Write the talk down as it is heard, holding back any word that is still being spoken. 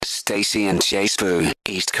Stacey and J Sbu,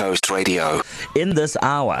 East Coast Radio. In this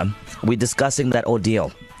hour, we're discussing that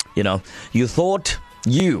ordeal. You know, you thought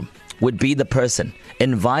you would be the person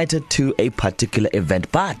invited to a particular event,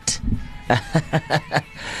 but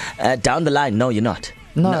down the line, no, you're not.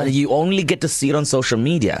 No, you only get to see it on social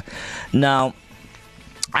media. Now,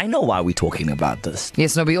 I know why we're talking about this.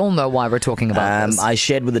 Yes, no, we all know why we're talking about this. I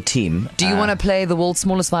shared with the team. Do you want to play the world's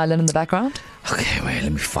smallest violin in the background? Okay, wait,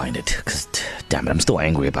 let me find it. Because, damn it, I'm still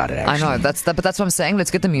angry about it, actually. I know, but that's what I'm saying.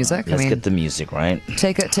 Let's get the music. Let's get the music, right?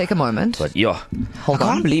 Take a moment. But, I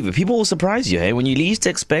can't believe it. People will surprise you, hey, when you least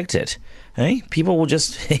expect it. Hey, people will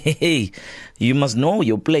just, hey, you must know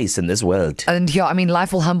your place in this world. And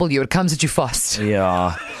life will humble you. It comes at you fast.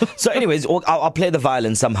 Yeah. So anyways, I'll play the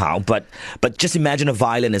violin somehow, but just imagine a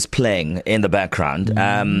violin is playing in the background.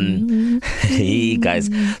 Hey,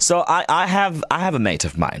 guys. So I have a mate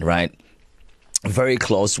of mine, right? Very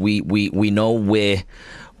close. We know where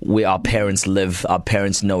our parents live. Our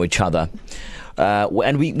parents know each other.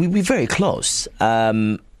 And we're very close.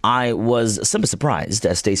 I was super surprised,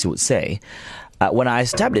 as Stacey would say, when I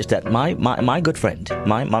established that my good friend,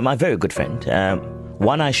 my very good friend,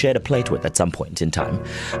 one I shared a plate with at some point in time,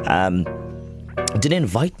 didn't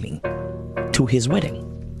invite me to his wedding.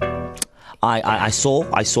 I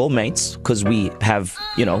saw mates, because we have,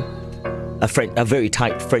 a very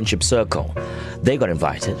tight friendship circle. They got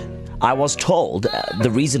invited. I was told the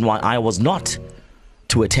reason why I was not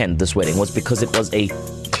to attend this wedding was because it was a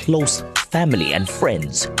close family and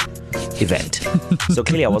friends event. So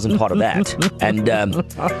clearly I wasn't part of that. And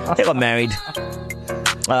they got married.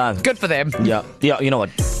 Good for them. Yeah, you know what?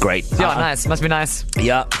 Great. Yeah, nice. Must be nice.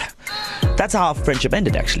 Yeah. That's how our friendship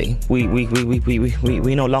ended, actually. We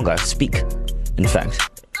no longer speak, in fact.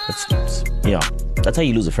 That's how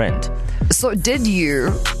you lose a friend. So did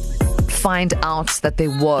you find out that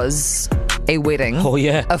there was a wedding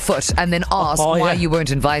afoot and then ask why you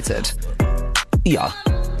weren't invited? Yeah.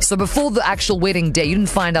 So before the actual wedding day, you didn't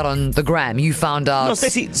find out on the gram. You found out... No,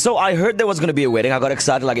 Stacey, so I heard there was going to be a wedding. I got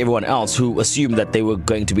excited like everyone else who assumed that they were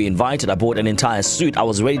going to be invited. I bought an entire suit. I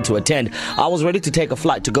was ready to attend. I was ready to take a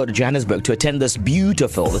flight to go to Johannesburg to attend this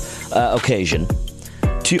beautiful occasion.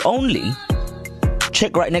 To only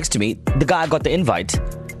check right next to me, the guy got the invite,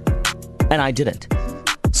 and I didn't.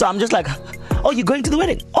 So I'm just like, oh, you're going to the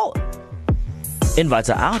wedding? Oh, invites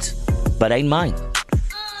are out, but ain't mine.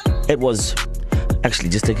 It was... Actually,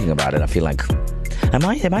 just thinking about it, I feel like, am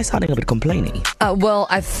I sounding a bit complaining? Well,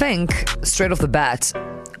 I think, straight off the bat,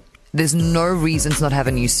 there's no reason to not have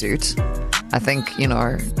a new suit. I think,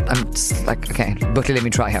 I'm just like, okay, Buckley, let me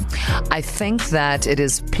try here. I think that it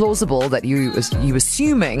is plausible that you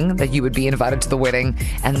assuming that you would be invited to the wedding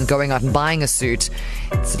and going out and buying a suit.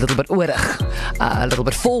 It's a little bit a little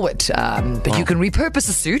bit forward. But you can repurpose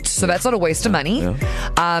a suit, so that's not a waste of money. Yeah.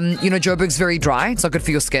 Joburg's very dry. It's not good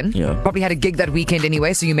for your skin. Yeah. Probably had a gig that weekend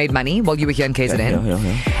anyway, so you made money while you were here in KZN.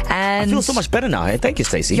 Yeah. And I feel so much better now. Hey? Thank you,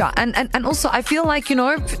 Stacey. Yeah, and also I feel like,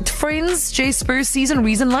 friends, J Sbu, season,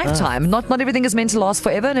 reason, lifetime. Not everything is meant to last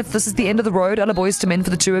forever, and if this is the end of the road, other boys to men for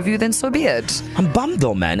the two of you, then so be it. I'm bummed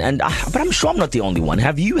though, man, but I'm sure I'm not the only one.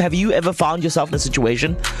 Have you ever found yourself in a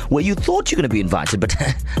situation where you thought you're going to be invited, but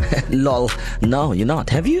lol, no, you're not,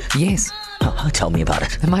 have you? Yes. Tell me about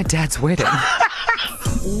it. My dad's wedding.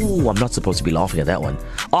 Ooh, I'm not supposed to be laughing at that one.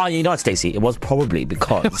 Oh, you know what, Stacey? It was probably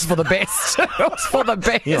because... It was for the best. It was for the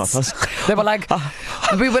best. Yeah, they were like,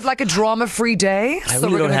 we would like a drama-free day, so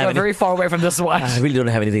we're going to go very far away from this one. I really don't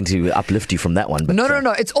have anything to uplift you from that one. But,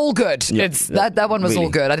 no, it's all good. Yeah, that one was really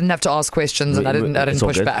all good. I didn't have to ask questions, and I didn't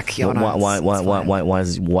push back. Why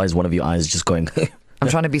is one of your eyes just going... I'm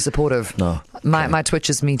trying to be supportive. No. My Twitch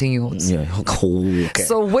is meeting yours. Yeah. Okay.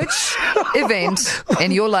 So which event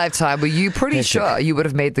in your lifetime were you pretty sure you would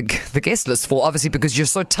have made the guest list for? Obviously because you're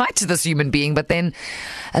so tight to this human being, but then,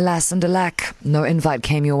 alas and alack, no invite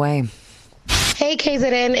came your way. Hey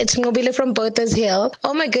KZN, it's Mobile from Bothas Hill.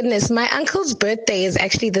 Oh my goodness, my uncle's birthday is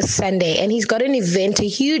actually this Sunday, and he's got a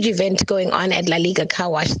huge event going on at La Liga Car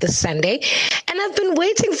Wash this Sunday. And I've been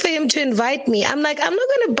waiting for him to invite me. I'm like, I'm not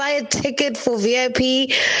going to buy a ticket for VIP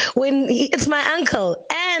when it's my uncle.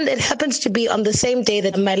 And it happens to be on the same day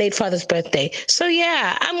that my late father's birthday. So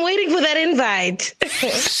yeah, I'm waiting for that invite.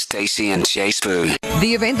 Stacey and J Sbu.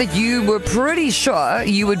 The event that you were pretty sure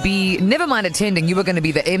you would be, never mind attending, you were going to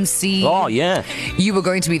be the MC. Oh, yeah. You were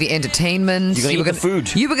going to be the entertainment. You're going to eat the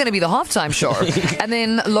food. You were going to be the halftime show. And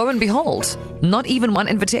then, lo and behold, not even one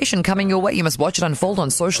invitation coming your way. You must watch it unfold on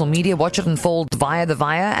social media, watch it unfold via the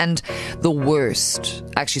Via, and the worst.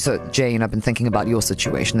 Actually, so, Jay, I've been thinking about your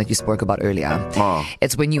situation that you spoke about earlier. Oh.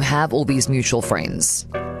 It's when you have all these mutual friends.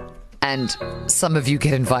 and some of you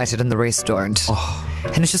get invited and the rest don't.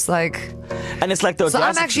 And it's just like... And it's like the So I'm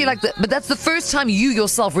audacity. actually like... But that's the first time you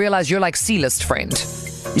yourself realize you're like C-list friend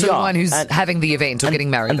to the one who's having the event or getting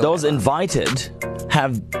married. And or those whatever. invited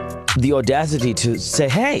have the audacity to say,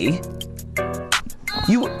 hey,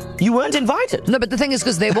 you weren't invited. No, but the thing is,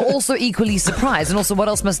 because they were also equally surprised. And also, what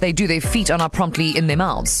else must they do? Their feet are not promptly in their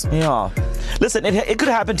mouths. Yeah. Listen, it could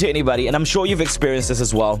happen to anybody, and I'm sure you've experienced this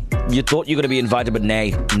as well. You thought you were going to be invited, but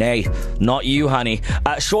nay, not you, honey.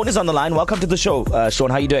 Sean is on the line. Welcome to the show. Sean,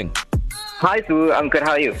 how you doing? Hi, Sbu. I'm good.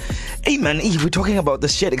 How are you? Hey, man, we're talking about the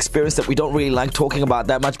shared experience that we don't really like talking about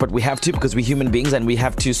that much, but we have to because we're human beings and we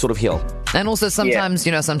have to sort of heal. And also, sometimes,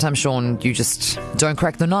 sometimes, Sean, you just don't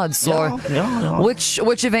crack the nod. So, Yeah. Which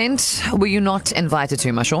event were you not invited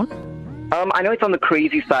to, my Sean? I know it's on the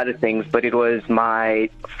crazy side of things, but it was my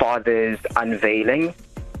father's unveiling.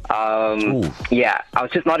 Yeah, I was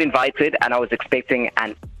just not invited, and I was expecting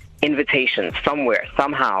an invitation somewhere,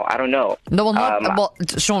 somehow. I don't know. No, well,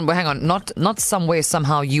 Sean, hang on. Not somewhere,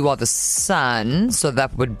 somehow you are the son, so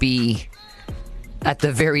that would be, at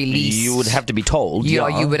the very least... You would have to be told. You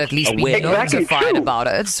would at least be Exactly, notified true. about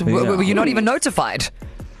it. Were you not even notified?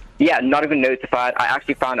 Yeah, not even notified. I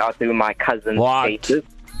actually found out through my cousin's What? status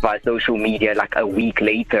by social media like a week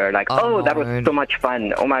later. Like, Oh, that was Lord. so much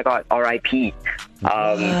fun. Oh my God, R.I.P.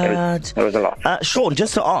 It was a lot. Sean,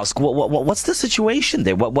 just to ask, what's the situation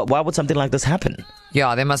there? Why would something like this happen?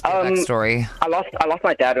 Yeah, there must be a backstory. I lost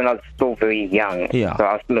my dad when I was still very young. Yeah. So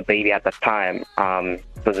I was still a baby at that time.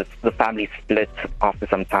 So the family split after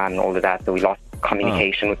some time and all of that. So we lost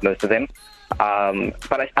communication with most of them.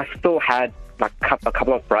 But I still had like a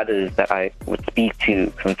couple of brothers that I would speak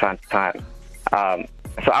to from time to time.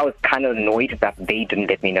 So I was kind of annoyed that they didn't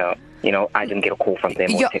let me know. I didn't get a call from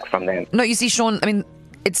them or Yeah. a text from them. No, you see, Sean, I mean,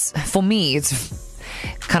 for me, it's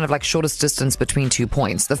kind of like shortest distance between 2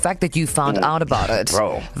 points. The fact that you found out about it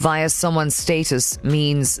Bro. via someone's status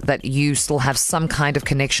means that you still have some kind of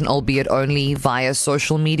connection, albeit only via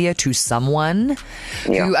social media, to someone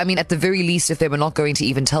Yeah. who, I mean, at the very least, if they were not going to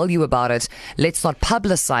even tell you about it, let's not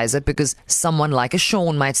publicize it, because someone like a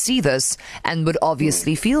Sean might see this and would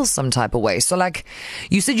obviously feel some type of way. So, like,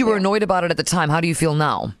 you said you were annoyed about it at the time. How do you feel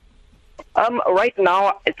now? Right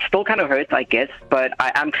now, it still kind of hurts, I guess, but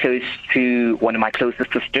I am close to one of my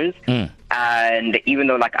closest sisters. And even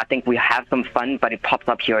though, like, I think we have some fun, but it pops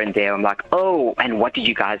up here and there. I'm like, oh, and what did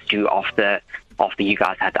you guys do after you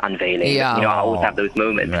guys had the unveiling? Yeah. I always have those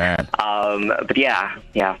moments. Man. But yeah.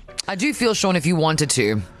 I do feel, Sean, if you wanted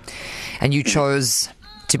to, and you chose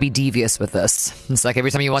to be devious with this, it's like every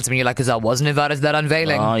time you want something, you're like, because I wasn't invited to that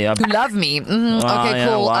unveiling. Oh, yeah. You love me. Okay, yeah,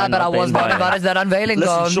 cool. why But I not was not then? invited to that unveiling.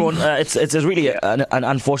 Listen, though. Sean, it's really an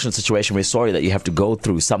unfortunate situation. We're sorry that you have to go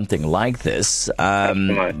through something like this.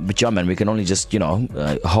 But yeah, man, we can only just,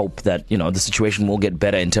 hope that, the situation will get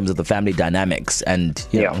better in terms of the family dynamics and,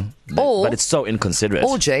 you Yeah. know. Or- But it's so inconsiderate.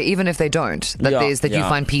 Or Jay, even if they don't, that you Yeah,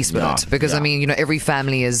 find peace with yeah, it. Because, yeah. I mean, every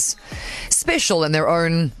family is special in their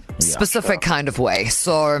own specific kind of way.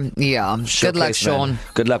 So, yeah. Good luck, Showcase, Sean. man.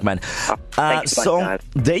 Good luck, man. Thanks so So much,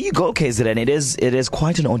 guys. there you go, KZN. It is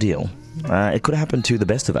quite an ordeal. It could happen to the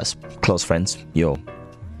best of us, close friends. Your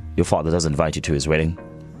father doesn't invite you to his wedding.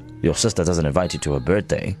 Your sister doesn't invite you to her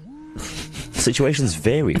birthday. Situations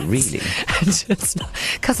vary, really.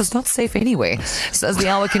 Because it's not safe anyway. So as the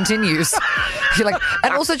hour continues, you're like,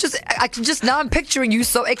 and also now I'm picturing you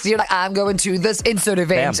so excited. You're like, I'm going to this insert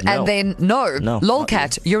event, Bam, no. and then no,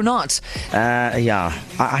 lolcat, you're not. Yeah,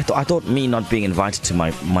 I thought me not being invited to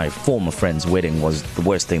my former friend's wedding was the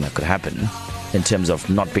worst thing that could happen in terms of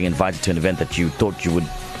not being invited to an event that you thought you would.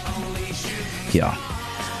 Yeah,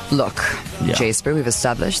 Look, Yeah. J Sbu, we've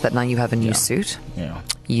established that now you have a new suit. yeah,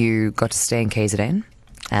 You got to stay in KZN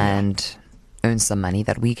and earn some money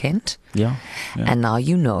that weekend. yeah. And now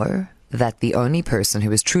you know that the only person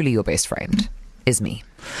who is truly your best friend is me.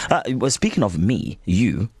 Well, speaking of me,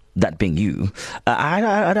 you, that being you,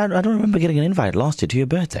 I don't remember getting an invite last year to your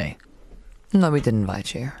birthday. No, we didn't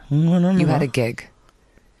invite you. No. You had a gig.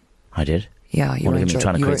 I did. Yeah, you Well, were in you're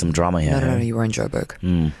trying to create some drama here. No, you were in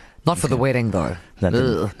Joburg. Not for the wedding, though. That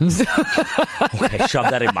didn't- Okay,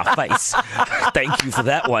 shove that in my face. Thank you for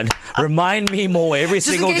that one. Remind me more every Just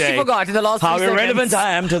in single case day. you forgot in the last how 3 seconds. irrelevant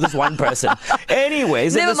I am to this one person.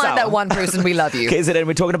 Anyways, Never in this mind that hour- one person, we love you. Okay, so then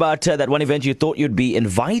we're talking about that one event you thought you'd be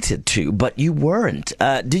invited to, but you weren't.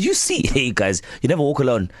 Did you see? Hey, guys, you never walk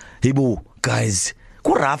alone. Hey, boo, guys,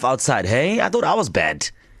 go rough outside. Hey, I thought I was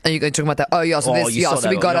bad. Are you talking about that? Oh, yeah. So, so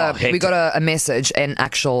we got a message, an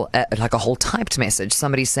actual, like a whole typed message.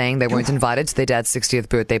 Somebody saying they weren't invited to their dad's 60th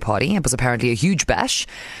birthday party. It was apparently a huge bash.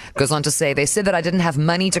 Goes on to say, they said that I didn't have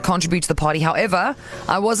money to contribute to the party. However,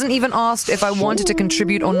 I wasn't even asked if I wanted to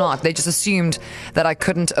contribute or not. They just assumed that I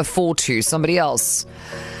couldn't afford to. Somebody else.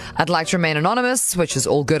 I'd like to remain anonymous, which is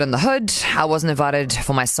all good in the hood. I wasn't invited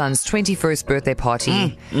for my son's 21st birthday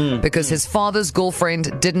party because his father's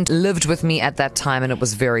girlfriend didn't lived with me at that time, and it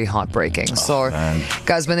was very heartbreaking.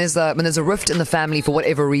 Guys, when there's a rift in the family for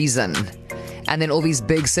whatever reason, and then all these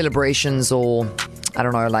big celebrations, or I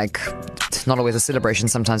don't know, like not always a celebration,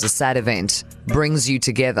 sometimes a sad event brings you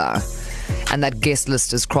together, and that guest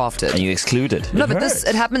list is crafted. And you excluded. No, but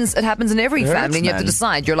it happens in every family, and you have to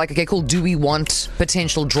decide. You're like, okay, cool, do we want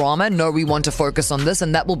potential drama? No, we want to focus on this,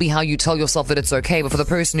 and that will be how you tell yourself that it's okay. But for the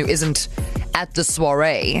person who isn't at the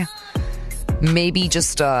soiree, maybe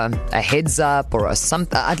just a heads up or a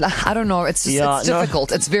something. I don't know. It's just, it's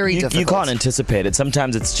difficult. It's very difficult. You can't anticipate it.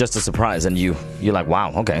 Sometimes it's just a surprise, and you're like,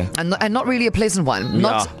 wow, okay. And not really a pleasant one.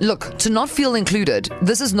 Look, to not feel included,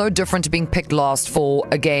 this is no different to being picked last for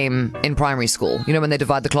a game in primary school. You know, when they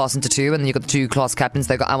divide the class into two, and then you've got the two class captains.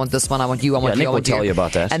 They go, I want this one, I want you, I want you, Nick I want will tell you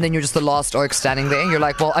about that. And then you're just the last oak standing there. You're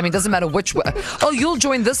like, well, I mean, it doesn't matter which way. Oh, you'll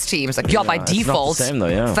join this team. It's like, by default. It's not the same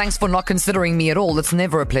though, thanks for not considering me at all. It's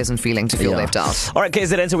never a pleasant feeling to feel left out. All right,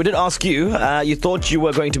 KZN, so we did ask you. You thought you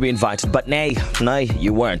were going to be invited, but nay,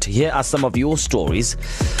 you weren't. Here are some of your stories.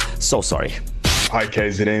 So sorry. Hi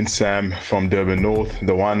KZN, Sam from Durban North.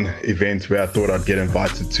 The one event where I thought I'd get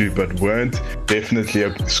invited to but weren't. Definitely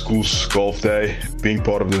a school golf day. Being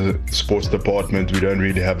part of the sports department, we don't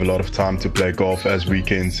really have a lot of time to play golf as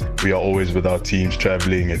weekends. We are always with our teams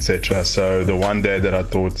traveling, etc. So the one day that I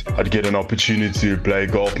thought I'd get an opportunity to play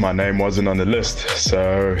golf, my name wasn't on the list.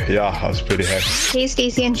 So yeah, I was pretty happy. Hey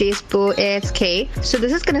Stacey and J Sbu, it's Kay. So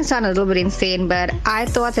this is going to sound a little bit insane, but I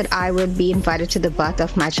thought that I would be invited to the birth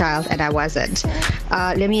of my child, and I wasn't.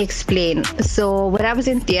 Let me explain. So when I was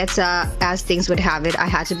in theatre, as things would have it, I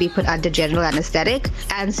had to be put under general anesthetic,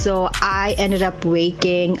 and so I ended up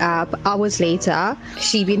waking up hours later.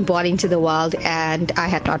 She'd been born into the world, and I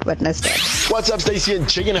had not witnessed it. What's up, Stacey and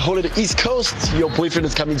Chicken? Hold it, East Coast. Your boyfriend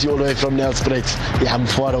is coming to you all the way from Nelspruit. Yeah, I'm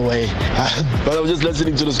far away. But I was just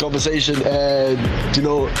listening to this conversation, and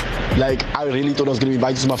I really thought I was going to be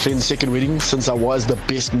invited to my friend's second wedding, since I was the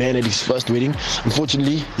best man at his first wedding.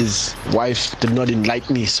 Unfortunately, his wife did not like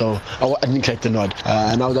me, so I didn't take the nod.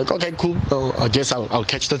 And I was like, okay, cool. Well, I guess I'll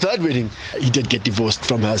catch the third wedding. He did get divorced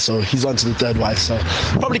from her, so he's on to the third wife. So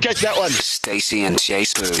probably catch that one. Stacey and J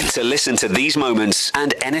Sbu. To listen to these moments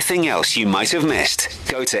and anything else you might have missed,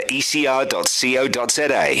 go to ecr.co.za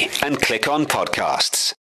and click on podcasts.